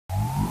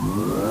Our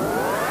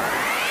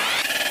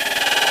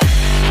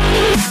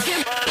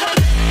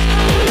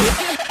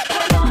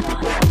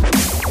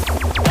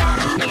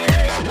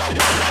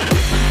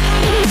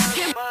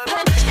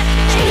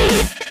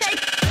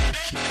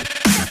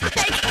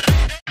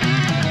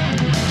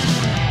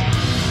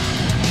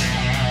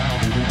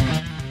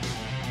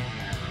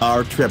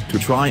trip to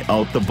try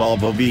out the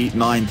Volvo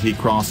V90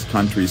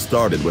 cross-country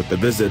started with a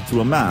visit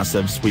to a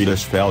massive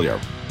Swedish failure.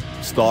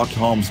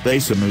 Stockholm's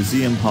Vasa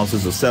Museum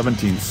houses a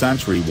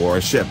 17th-century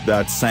warship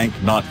that sank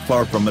not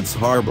far from its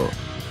harbor.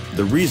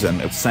 The reason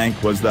it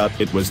sank was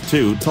that it was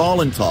too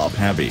tall and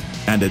top-heavy,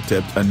 and it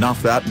tipped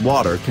enough that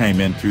water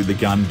came in through the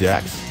gun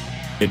decks.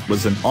 It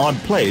was an odd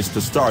place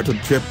to start a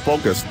trip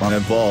focused on a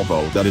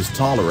Volvo that is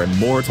taller and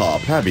more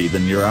top-heavy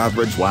than your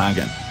average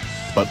wagon.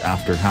 But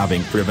after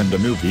having driven the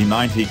new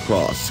V90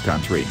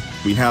 cross-country,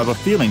 we have a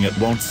feeling it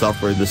won't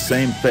suffer the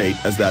same fate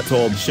as that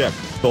old ship.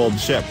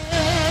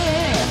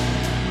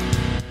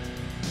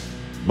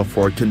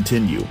 Before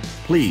continue,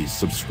 please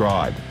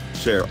subscribe,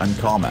 share and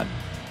comment.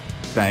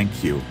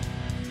 Thank you.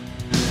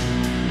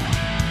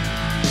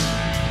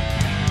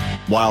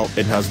 While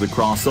it has the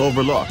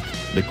crossover look,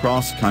 the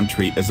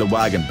cross-country is a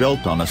wagon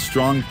built on a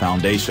strong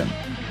foundation.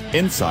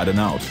 Inside and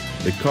out,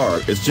 the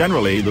car is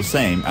generally the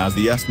same as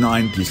the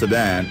S90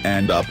 sedan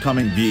and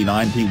upcoming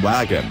V90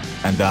 wagon,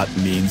 and that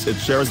means it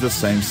shares the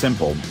same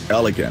simple,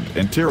 elegant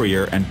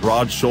interior and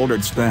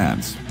broad-shouldered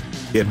stance.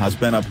 It has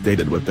been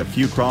updated with a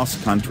few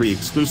cross-country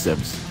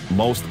exclusives,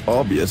 most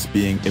obvious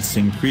being its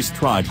increased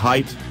ride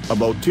height,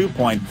 about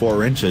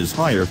 2.4 inches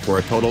higher for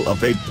a total of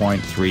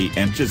 8.3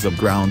 inches of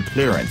ground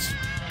clearance.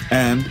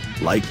 And,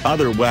 like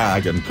other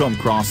wagon-cum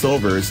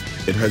crossovers,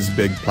 it has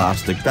big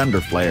plastic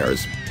fender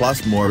flares,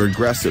 plus more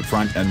aggressive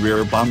front and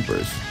rear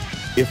bumpers.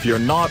 If you're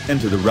not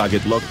into the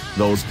rugged look,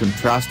 those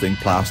contrasting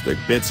plastic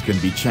bits can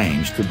be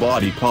changed to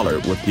body color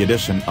with the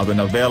addition of an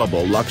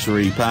available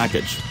luxury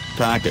package.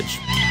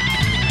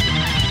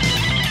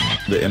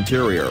 The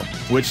interior,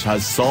 which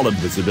has solid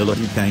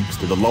visibility thanks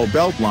to the low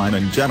beltline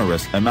and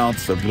generous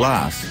amounts of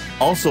glass,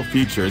 also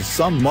features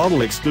some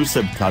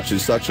model-exclusive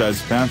touches such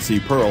as fancy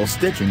pearl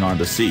stitching on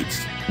the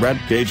seats, red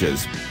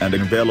gauges, and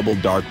an available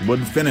dark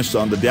wood finish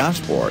on the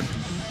dashboard.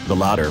 The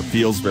latter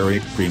feels very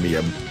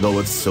premium, though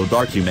it's so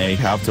dark you may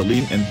have to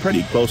lean in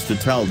pretty close to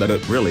tell that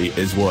it really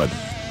is wood.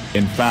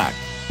 In fact,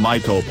 my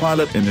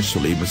co-pilot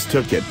initially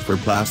mistook it for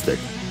plastic.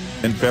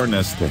 In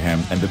fairness to him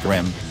and the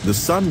trim, the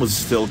sun was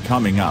still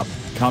coming up.